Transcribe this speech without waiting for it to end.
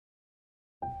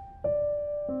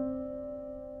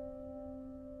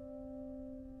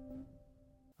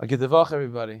A good voch,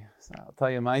 everybody. So I'll tell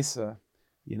you, mayseh.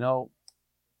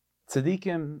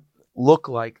 Tzadikim look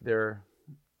like they're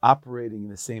operating in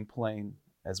the same plane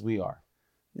as we are.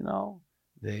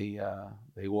 They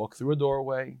walk through a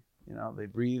doorway. They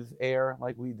breathe air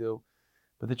like we do.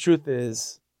 But the truth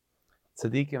is,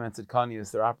 tzadikim and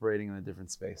tzidkanios, they're operating in a different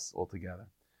space altogether.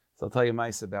 So I'll tell you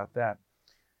mayseh about that.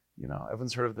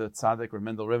 Everyone's heard of the tzaddik Reb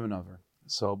Mendel Rimanover.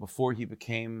 So before he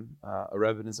became a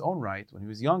rebbe in his own right, when he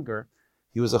was younger,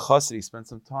 he was a chassid. He spent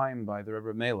some time by the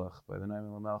Reb Meilech, by the name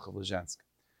of Reb Meilech of Lizhensk.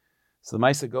 So the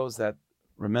mayseh goes that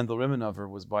Reb Mendel Rimanover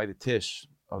was by the tish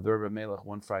of the Reb Meilech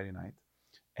one Friday night,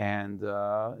 and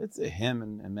it's him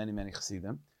and many, many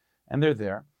chassidim, and they're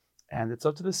there, and it's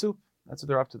up to the soup. That's what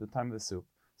they're up to, the time of the soup.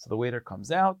 So the waiter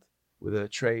comes out with a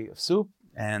tray of soup,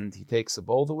 and he takes a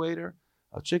bowl, the waiter,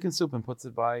 of chicken soup, and puts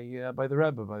it by the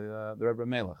rebbe, by the Reb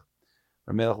Meilech.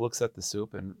 Reb Meilech looks at the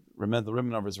soup, and Reb Mendel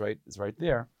Rimanover is right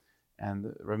there,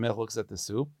 and Reb Meilech looks at the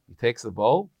soup. He takes the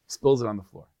bowl, spills it on the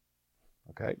floor.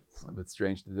 Okay, it's a bit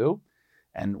strange to do.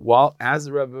 And as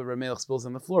the Reb Meilech spills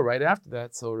on the floor, right after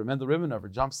that, so Reb Mendel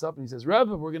Rimanover jumps up and he says,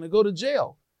 "Rebbe, we're going to go to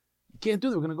jail. You can't do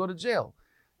that. We're going to go to jail."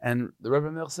 And the Reb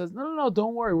Meilech says, "No,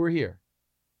 don't worry, we're here."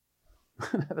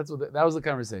 That was the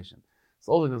conversation.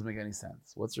 So all of it doesn't make any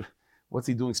sense. What's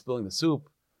he doing spilling the soup?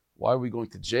 Why are we going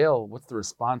to jail? What's the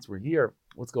response? We're here.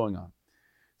 What's going on?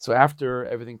 So after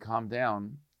everything calmed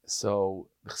down, so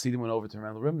the chassidim went over to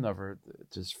Reb Mendel Rimanover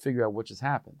to figure out what just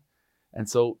happened. And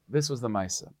so this was the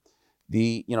mayseh.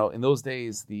 In those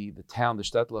days, the town, the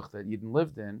shtetl that Yidden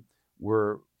lived in,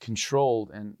 were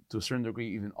controlled and to a certain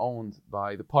degree even owned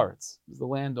by the Porutz. He was the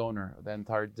landowner of that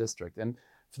entire district. And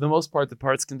for the most part, the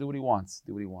Porutz can do what he wants.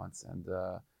 And,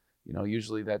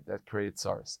 usually that created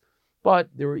tzaros. But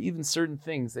there were even certain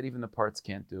things that even the Porutz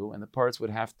can't do, and the Porutz would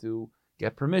have to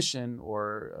get permission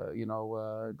or,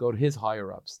 go to his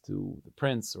higher-ups, to the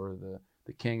prince or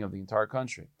the king of the entire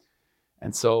country.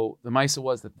 And so the mayseh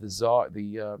was that the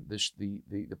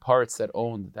Porutz that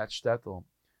owned that shtetl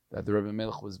that the Reb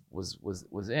Meilech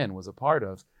was a part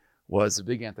of, was a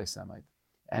big anti-semite,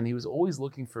 and he was always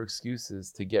looking for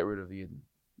excuses to get rid of the Yidden,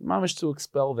 mamish to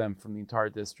expel them from the entire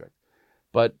district.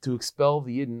 But to expel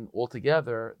the Yidden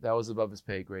altogether, that was above his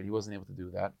pay grade. He wasn't able to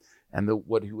do that. And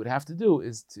what he would have to do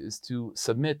is to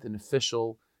submit an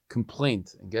official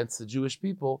complaint against the Jewish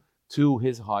people to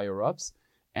his higher-ups,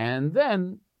 and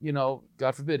then,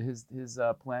 God forbid, his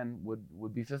plan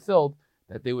would be fulfilled,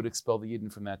 that they would expel the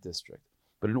Yidden from that district.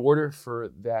 But in order for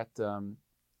that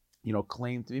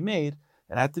claim to be made,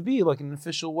 it had to be like an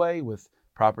official way with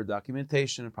proper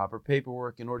documentation and proper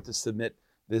paperwork in order to submit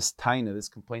this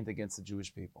complaint against the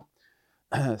Jewish people.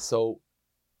 So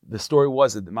the story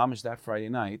was that mamish that Friday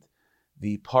night,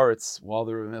 the Porutz, while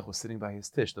the Rebbe was sitting by his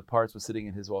tish, the Porutz was sitting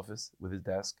in his office with his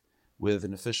desk, with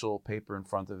an official paper in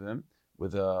front of him,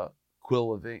 with a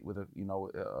quill of ink, with a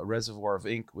reservoir of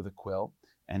ink with a quill,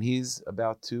 and he's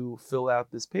about to fill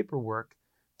out this paperwork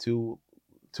to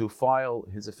file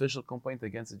his official complaint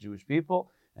against the Jewish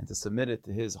people and to submit it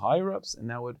to his higher-ups, and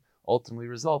that would ultimately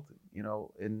result, in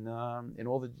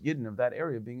all the Yidden of that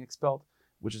area being expelled,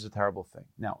 which is a terrible thing.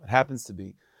 Now, it happens to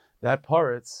be that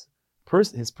Porutz,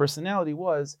 his personality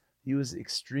he was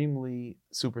extremely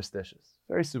superstitious,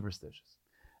 very superstitious.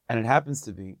 And it happens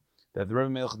to be that the Reb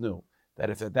Meilech knew that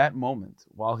if at that moment,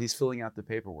 while he's filling out the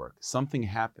paperwork, something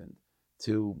happened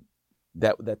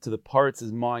that to the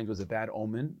Porutz's mind was a bad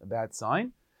omen, a bad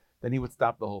sign, then he would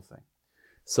stop the whole thing.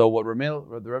 So what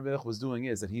the Reb Meilech was doing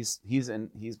is that he's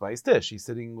by his tish. He's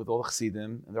sitting with all the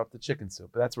chassidim, and they're up to chicken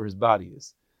soup. But that's where his body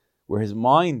is. Where his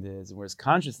mind is, and where his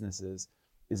consciousness is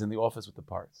in the office with the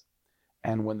Porutz.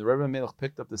 And when the Reb Meilech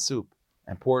picked up the soup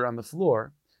and poured it on the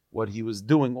floor, what he was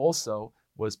doing also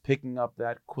was picking up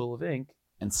that quill of ink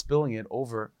and spilling it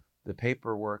over the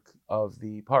paperwork of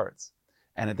the Porutz.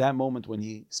 And at that moment, when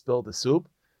he spilled the soup,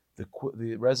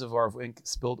 the reservoir of ink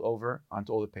spilled over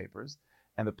onto all the papers.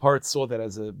 And the Porutz saw that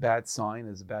as a bad sign,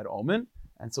 as a bad omen,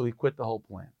 and so he quit the whole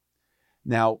plan.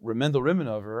 Now, Reb Mendel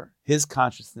Rimanover, his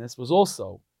consciousness was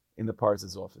also in the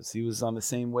Porutz's office. He was on the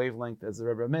same wavelength as the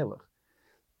Reb Meilech.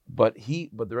 But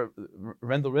the Reb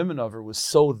Mendel Rimanover was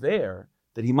so there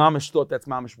that he mamish thought that's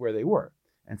mamish where they were.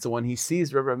 And so when he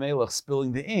sees Reb Meilech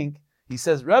spilling the ink, he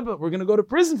says, "Rebbe, we're going to go to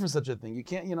prison for such a thing. You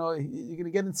can't, you're going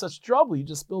to get in such trouble. You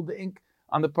just spilled the ink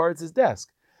on the Porutz's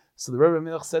desk." So the Reb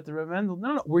Meilech said to Reb Mendel,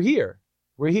 no, we're here.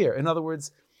 We're here. In other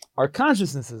words, our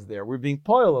consciousness is there. We're being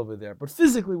poiled over there. But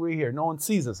physically we're here. No one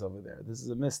sees us over there. This is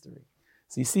a mystery.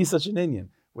 So you see such an Indian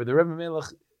where the Reb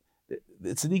Meilech, the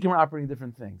tzadikim are operating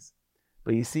different things.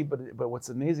 But you see, but what's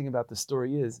amazing about the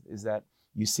story is that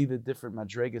you see the different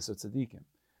madregas of tzadikim.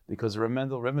 because Reb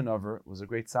Mendel Rimanover was a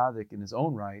great tzaddik in his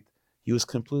own right. He was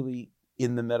completely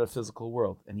in the metaphysical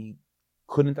world, and he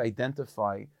couldn't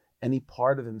identify any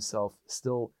part of himself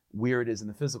still where it is in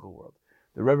the physical world.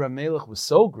 The Reb Meilech was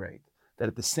so great that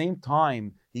at the same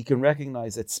time he can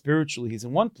recognize that spiritually he's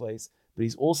in one place, but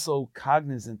he's also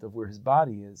cognizant of where his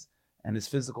body is and his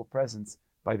physical presence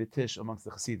by the tish amongst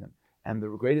the chassidim. And the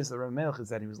greatest of Reb Meilech is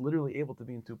that he was literally able to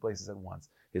be in two places at once.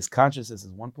 His consciousness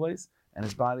is one place and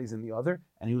his body is in the other,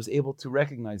 and he was able to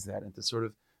recognize that and to sort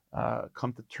of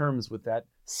come to terms with that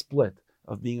split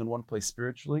of being in one place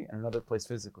spiritually and another place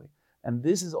physically. And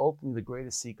this is ultimately the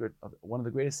greatest secret, one of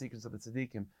the greatest secrets of the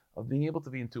tzadikim, of being able to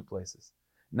be in two places.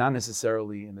 Not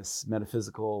necessarily in this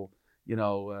metaphysical,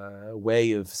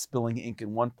 way of spilling ink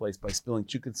in one place by spilling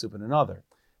chicken soup in another,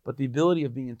 but the ability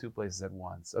of being in two places at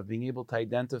once, of being able to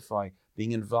identify,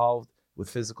 being involved with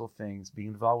physical things, being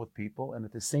involved with people, and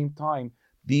at the same time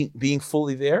being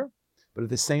fully there, but at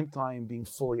the same time being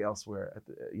fully elsewhere,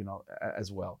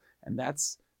 as well. And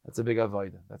that's a big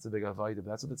avoida. That's a big avoida.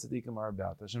 That's what the tzadikim are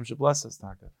about. Hashem should bless us,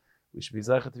 Taka. We should be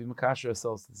zeichet to be makasher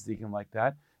ourselves to tzadikim like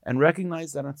that, and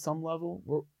recognize that on some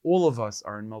level, all of us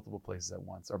are in multiple places at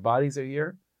once. Our bodies are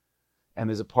here, and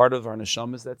there's a part of our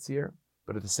neshamas that's here,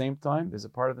 but at the same time, there's a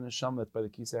part of the neshama that's by the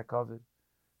kisei hakavod,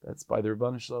 that's by the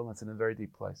Rebbe Shalom, that's in a very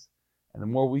deep place. And the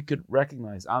more we could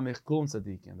recognize amich kulum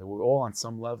tzadikim, that we're all on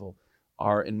some level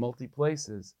are in multi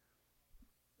places,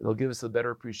 it'll give us a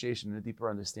better appreciation and a deeper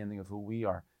understanding of who we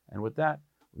are. And with that,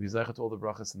 we'll be zeichet to all the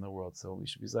brachas in the world. So we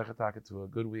should be zeichet to a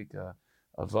good week,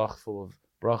 a voch full of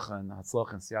bracha and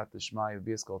hatzlach and siyat d'shmai,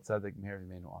 v'bias kol tzedek, meher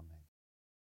v'meinu amen.